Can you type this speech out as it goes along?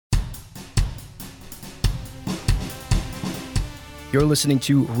You're listening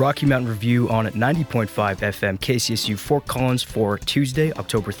to Rocky Mountain Review on 90.5 FM KCSU Fort Collins for Tuesday,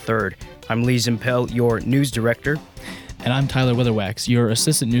 October 3rd. I'm Lee Zimpel, your news director. And I'm Tyler Weatherwax, your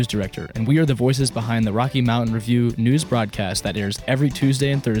assistant news director, and we are the voices behind the Rocky Mountain Review news broadcast that airs every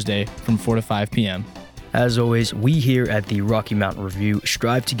Tuesday and Thursday from 4 to 5 p.m. As always, we here at the Rocky Mountain Review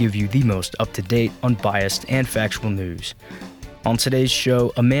strive to give you the most up-to-date, unbiased, and factual news. On today's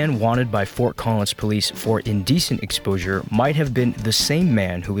show, a man wanted by Fort Collins police for indecent exposure might have been the same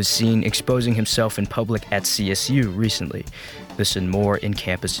man who was seen exposing himself in public at CSU recently. This and more in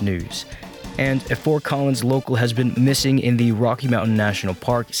campus news. And a Fort Collins local has been missing in the Rocky Mountain National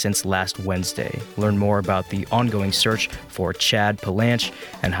Park since last Wednesday. Learn more about the ongoing search for Chad Palanch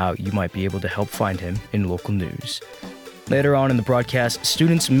and how you might be able to help find him in local news. Later on in the broadcast,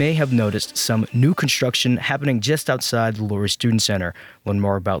 students may have noticed some new construction happening just outside the Lory Student Center. Learn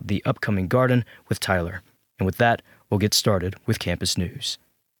more about the upcoming garden with Tyler. And with that, we'll get started with campus news.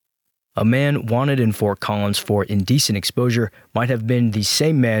 A man wanted in Fort Collins for indecent exposure might have been the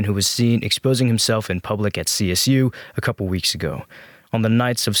same man who was seen exposing himself in public at CSU a couple weeks ago. On the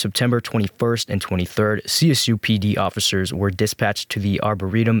nights of September 21st and 23rd, CSU PD officers were dispatched to the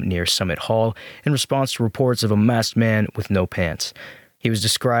Arboretum near Summit Hall in response to reports of a masked man with no pants. He was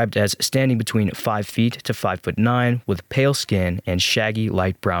described as standing between 5 feet to 5'9" with pale skin and shaggy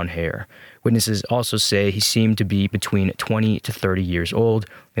light brown hair. Witnesses also say he seemed to be between 20 to 30 years old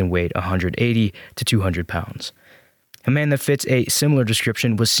and weighed 180 to 200 pounds. A man that fits a similar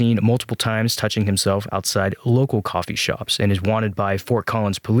description was seen multiple times touching himself outside local coffee shops and is wanted by Fort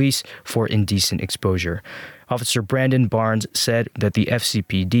Collins police for indecent exposure. Officer Brandon Barnes said that the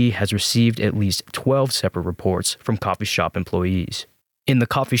FCPD has received at least 12 separate reports from coffee shop employees. In the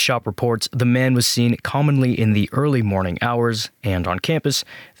coffee shop reports, the man was seen commonly in the early morning hours, and on campus,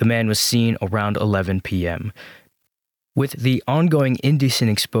 the man was seen around 11 p.m. With the ongoing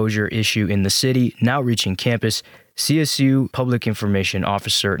indecent exposure issue in the city now reaching campus, CSU Public Information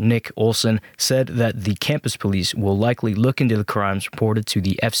Officer Nick Olson said that the campus police will likely look into the crimes reported to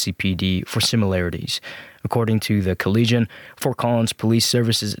the FCPD for similarities. According to the Collegian, Fort Collins Police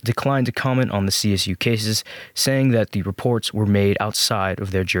Services declined to comment on the CSU cases, saying that the reports were made outside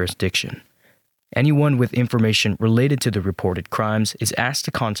of their jurisdiction. Anyone with information related to the reported crimes is asked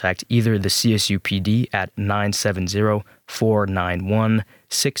to contact either the CSU PD at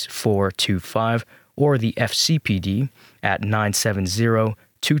 970-491-6425 or the FCPD at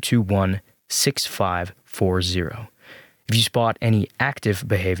 970-221-6540. If you spot any active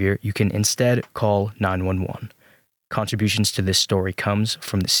behavior, you can instead call 911. Contributions to this story comes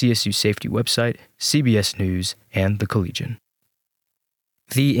from the CSU Safety website, CBS News, and the Collegian.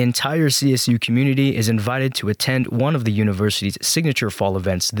 The entire CSU community is invited to attend one of the university's signature fall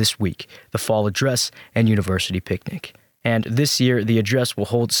events this week, the Fall Address and University Picnic. And this year, the address will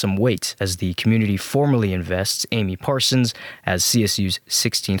hold some weight as the community formally invests Amy Parsons as CSU's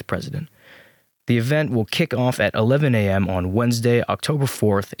 16th president. The event will kick off at 11 a.m. on Wednesday, October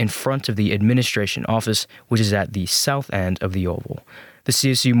 4th, in front of the administration office, which is at the south end of the Oval. The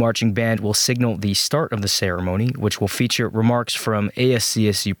CSU Marching Band will signal the start of the ceremony, which will feature remarks from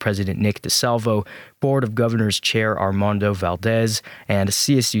ASCSU President Nick DeSalvo, Board of Governors Chair Armando Valdez, and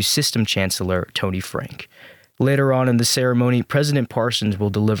CSU System Chancellor Tony Frank. Later on in the ceremony, President Parsons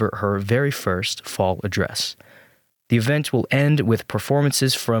will deliver her very first fall address. The event will end with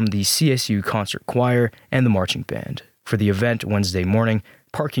performances from the CSU Concert Choir and the Marching Band. For the event Wednesday morning,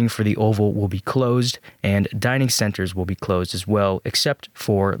 parking for the Oval will be closed and dining centers will be closed as well, except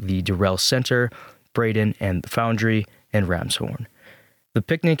for the Durrell Center, Braden and the Foundry, and Ramshorn. The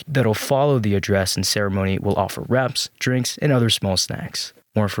picnic that'll follow the address and ceremony will offer wraps, drinks, and other small snacks.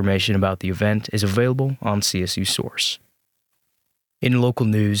 More information about the event is available on CSU Source. In local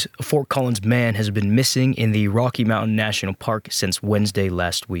news, a Fort Collins man has been missing in the Rocky Mountain National Park since Wednesday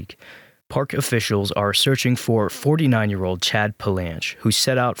last week. Park officials are searching for 49-year-old Chad Palanch, who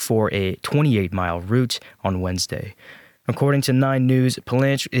set out for a 28-mile route on Wednesday. According to 9 News,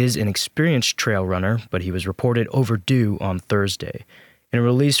 Palanch is an experienced trail runner, but he was reported overdue on Thursday. In a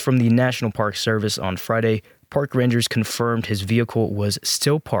release from the National Park Service on Friday, park rangers confirmed his vehicle was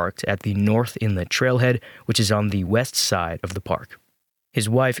still parked at the North Inlet Trailhead, which is on the west side of the park. His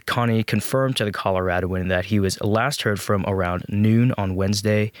wife, Connie, confirmed to the Coloradoan that he was last heard from around noon on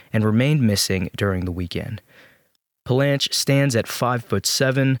Wednesday and remained missing during the weekend. Palanch stands at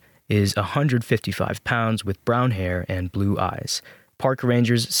 5'7", is 155 pounds with brown hair and blue eyes. Park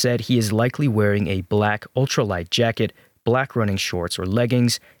rangers said he is likely wearing a black ultralight jacket, black running shorts or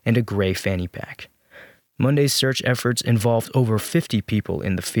leggings, and a gray fanny pack. Monday's search efforts involved over 50 people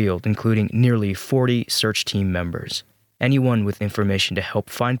in the field, including nearly 40 search team members. Anyone with information to help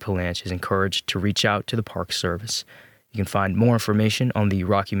find Palanche is encouraged to reach out to the Park Service. You can find more information on the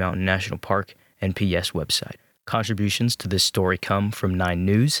Rocky Mountain National Park NPS website. Contributions to this story come from 9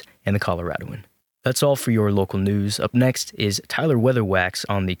 News and the Coloradoan. That's all for your local news. Up next is Tyler Weatherwax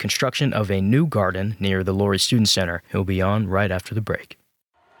on the construction of a new garden near the Lory Student Center. He'll be on right after the break.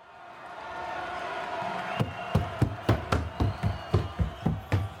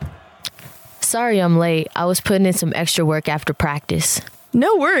 Sorry I'm late. I was putting in some extra work after practice.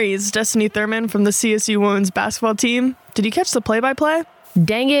 No worries, Destiny Thurman from the CSU women's basketball team. Did you catch the play-by-play?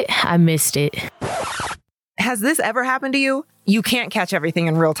 Dang it, I missed it. Has this ever happened to you? You can't catch everything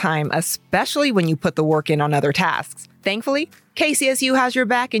in real time, especially when you put the work in on other tasks. Thankfully, KCSU has your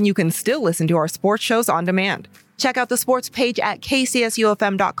back and you can still listen to our sports shows on demand. Check out the sports page at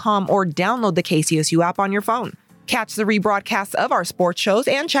kcsufm.com or download the KCSU app on your phone. Catch the rebroadcasts of our sports shows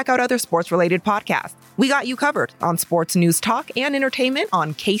and check out other sports-related podcasts. We got you covered on sports news, talk, and entertainment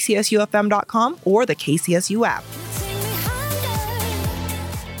on kcsufm.com or the KCSU app.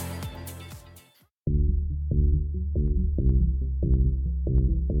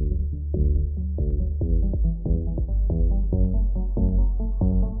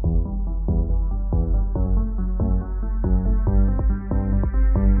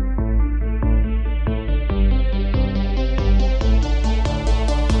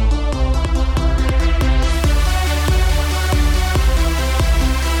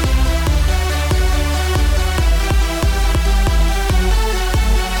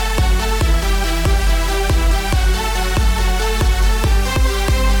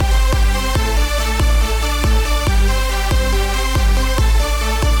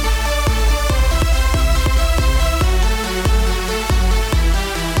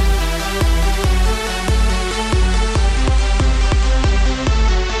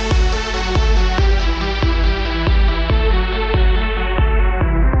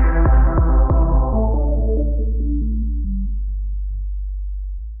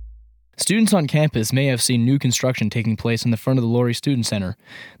 Students on campus may have seen new construction taking place in the front of the Lory Student Center.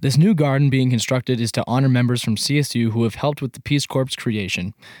 This new garden being constructed is to honor members from CSU who have helped with the Peace Corps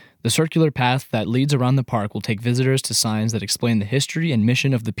creation. The circular path that leads around the park will take visitors to signs that explain the history and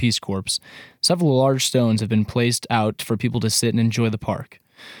mission of the Peace Corps. Several large stones have been placed out for people to sit and enjoy the park.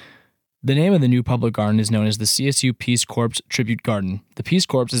 The name of the new public garden is known as the CSU Peace Corps Tribute Garden. The Peace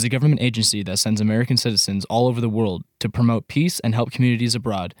Corps is a government agency that sends American citizens all over the world to promote peace and help communities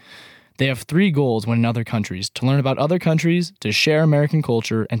abroad. They have 3 goals when in other countries: to learn about other countries, to share American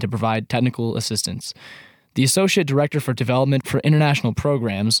culture, and to provide technical assistance. The Associate Director for Development for International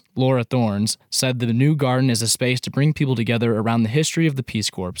Programs, Laura Thorns, said that the new garden is a space to bring people together around the history of the Peace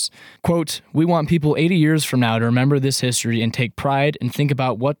Corps. Quote, "We want people 80 years from now to remember this history and take pride and think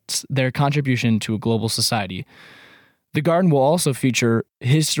about what's their contribution to a global society." The garden will also feature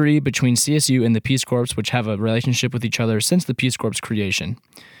history between CSU and the Peace Corps, which have a relationship with each other since the Peace Corps creation.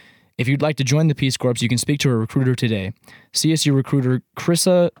 If you'd like to join the Peace Corps, you can speak to a recruiter today. CSU recruiter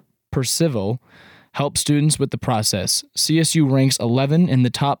Krissa Percival helps students with the process. CSU ranks 11 in the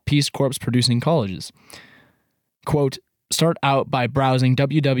top Peace Corps producing colleges. Quote, "Start out by browsing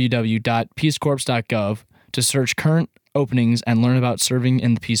www.peacecorps.gov to search current openings and learn about serving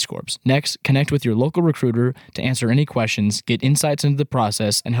in the Peace Corps. Next, connect with your local recruiter to answer any questions, get insights into the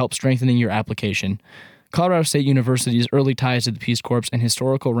process, and help strengthening your application. Colorado State University's early ties to the Peace Corps and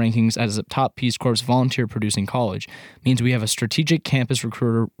historical rankings as a top Peace Corps volunteer-producing college means we have a strategic campus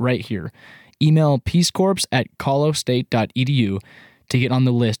recruiter right here. Email peacecorps@colostate.edu to get on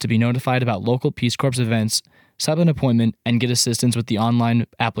the list to be notified about local Peace Corps events, set an appointment, and get assistance with the online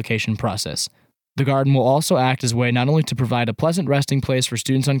application process. The garden will also act as a way not only to provide a pleasant resting place for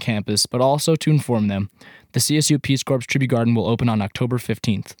students on campus, but also to inform them. The CSU Peace Corps Tribute Garden will open on October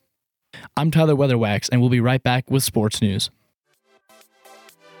 15th. I'm Tyler Weatherwax, and we'll be right back with sports news.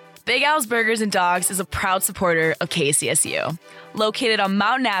 Big Al's Burgers and Dogs is a proud supporter of KCSU, located on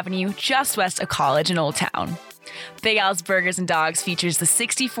Mountain Avenue just west of College in Old Town. Big Al's Burgers and Dogs features the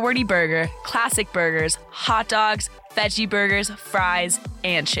 60/40 burger, classic burgers, hot dogs, veggie burgers, fries,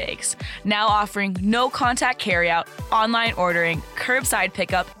 and shakes. Now offering no contact carryout, online ordering, curbside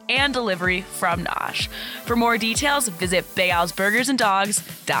pickup, and delivery from Nosh. For more details, visit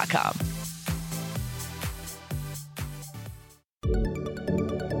bigalsburgersanddogs.com.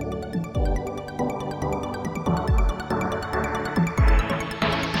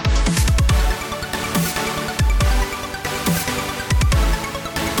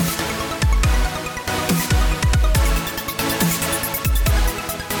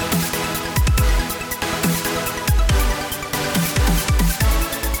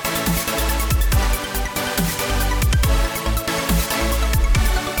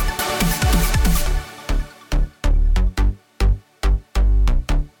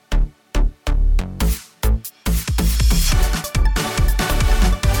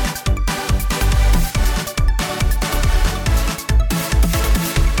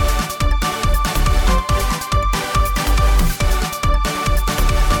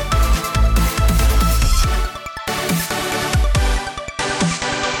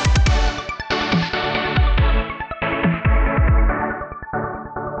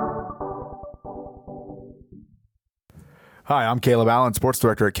 Hi, I'm Caleb Allen, Sports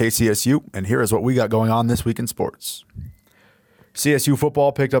Director at KCSU, and here is what we got going on this week in sports. CSU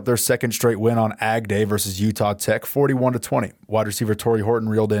football picked up their second straight win on Ag Day versus Utah Tech, 41-20. Wide receiver Torrey Horton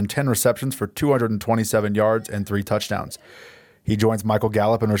reeled in 10 receptions for 227 yards and 3 touchdowns. He joins Michael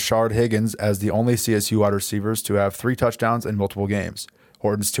Gallup and Rashard Higgins as the only CSU wide receivers to have 3 touchdowns in multiple games.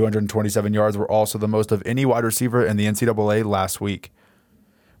 Horton's 227 yards were also the most of any wide receiver in the NCAA last week.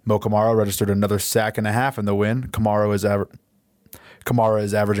 Mo Kamara registered another sack and a half in the win. Kamara is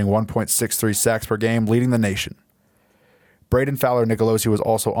averaging 1.63 sacks per game, leading the nation. Braden Fowler Nicolosi was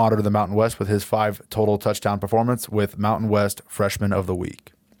also honored in the Mountain West with his 5 total touchdown performance with Mountain West Freshman of the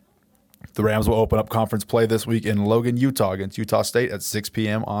Week. The Rams will open up conference play this week in Logan, Utah against Utah State at 6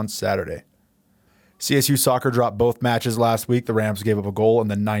 p.m. on Saturday. CSU soccer dropped both matches last week. The Rams gave up a goal in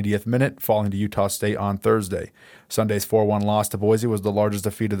the 90th minute, falling to Utah State on Thursday. Sunday's 4-1 loss to Boise was the largest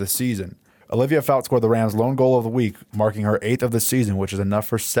defeat of the season. Olivia Fout scored the Rams' lone goal of the week, marking her 8th of the season, which is enough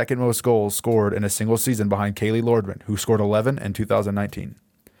for second most goals scored in a single season behind Kaylee Lordman, who scored 11 in 2019.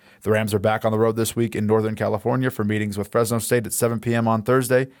 The Rams are back on the road this week in Northern California for meetings with Fresno State at 7 p.m. on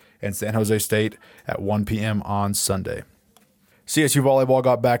Thursday and San Jose State at 1 p.m. on Sunday. CSU volleyball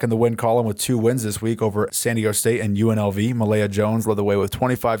got back in the win column with 2 wins this week over San Diego State and UNLV. Malaya Jones led the way with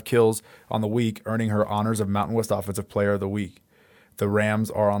 25 kills on the week, earning her honors of Mountain West Offensive Player of the Week. The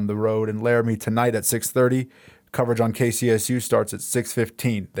Rams are on the road in Laramie tonight at 6:30. Coverage on KCSU starts at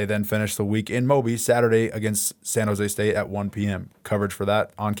 6:15. They then finish the week in Moby Saturday against San Jose State at 1 p.m. Coverage for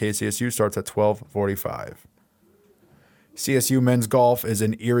that on KCSU starts at 12:45. CSU men's golf is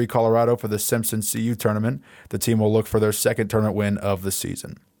in Erie, Colorado for the Simpson CU tournament. The team will look for their second tournament win of the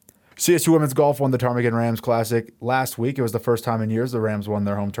season. CSU women's golf won the Ptarmigan Rams Classic last week. It was the first time in years the Rams won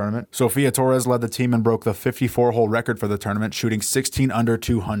their home tournament. Sophia Torres led the team and broke the 54-hole record for the tournament, shooting 16 under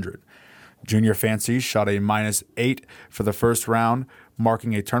 200. Junior Fancies shot a -8 for the first round,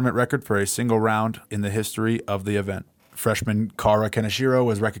 marking a tournament record for a single round in the history of the event. Freshman Kara Keneshiro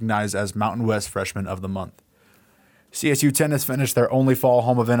was recognized as Mountain West Freshman of the Month. CSU tennis finished their only fall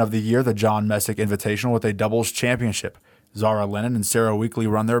home event of the year, the John Messick Invitational, with a doubles championship. Zara Lennon and Sarah Weekly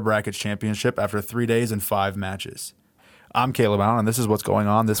run their brackets championship after 3 days and 5 matches. I'm Caleb Allen, and this is what's going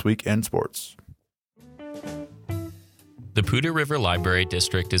on this week in sports. The Poudre River Library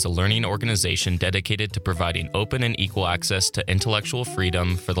District is a learning organization dedicated to providing open and equal access to intellectual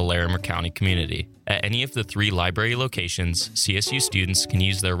freedom for the Larimer County community. At any of the 3 library locations, CSU students can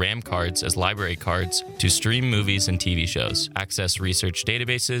use their RAM cards as library cards to stream movies and TV shows, access research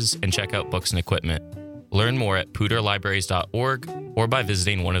databases, and check out books and equipment. Learn more at poudrelibraries.org or by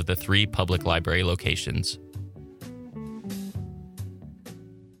visiting one of the 3 public library locations.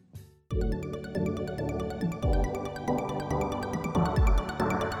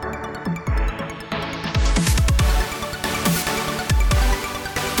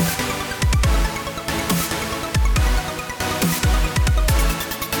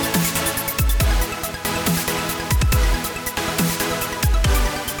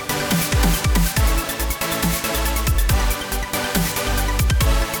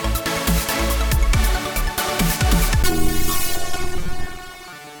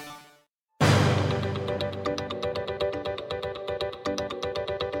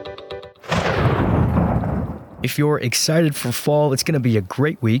 If you're excited for fall, it's going to be a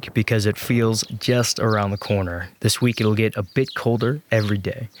great week because it feels just around the corner. This week it'll get a bit colder every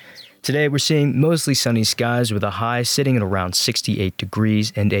day. Today we're seeing mostly sunny skies with a high sitting at around 68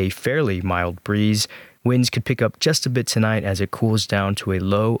 degrees and a fairly mild breeze. Winds could pick up just a bit tonight as it cools down to a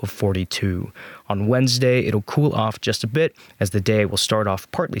low of 42. On Wednesday, it'll cool off just a bit as the day will start off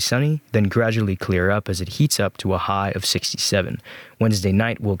partly sunny, then gradually clear up as it heats up to a high of 67. Wednesday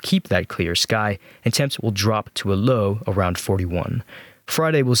night will keep that clear sky, and temps will drop to a low around 41.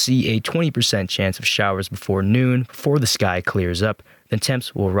 Friday will see a 20% chance of showers before noon before the sky clears up, then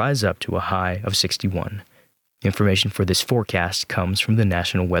temps will rise up to a high of 61. Information for this forecast comes from the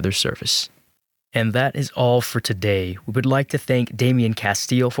National Weather Service. And that is all for today. We would like to thank Damian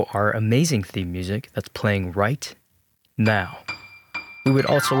Castile for our amazing theme music that's playing right now. We would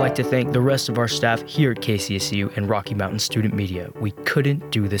also like to thank the rest of our staff here at KCSU and Rocky Mountain Student Media. We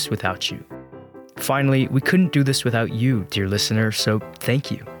couldn't do this without you. Finally, we couldn't do this without you, dear listener, so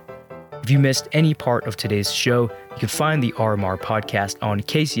thank you. If you missed any part of today's show, you can find the RMR podcast on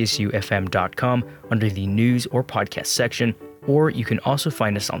kcsufm.com under the news or podcast section, or you can also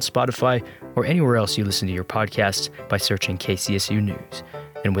find us on Spotify or anywhere else you listen to your podcasts by searching KCSU News.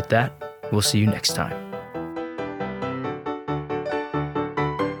 And with that, we'll see you next time.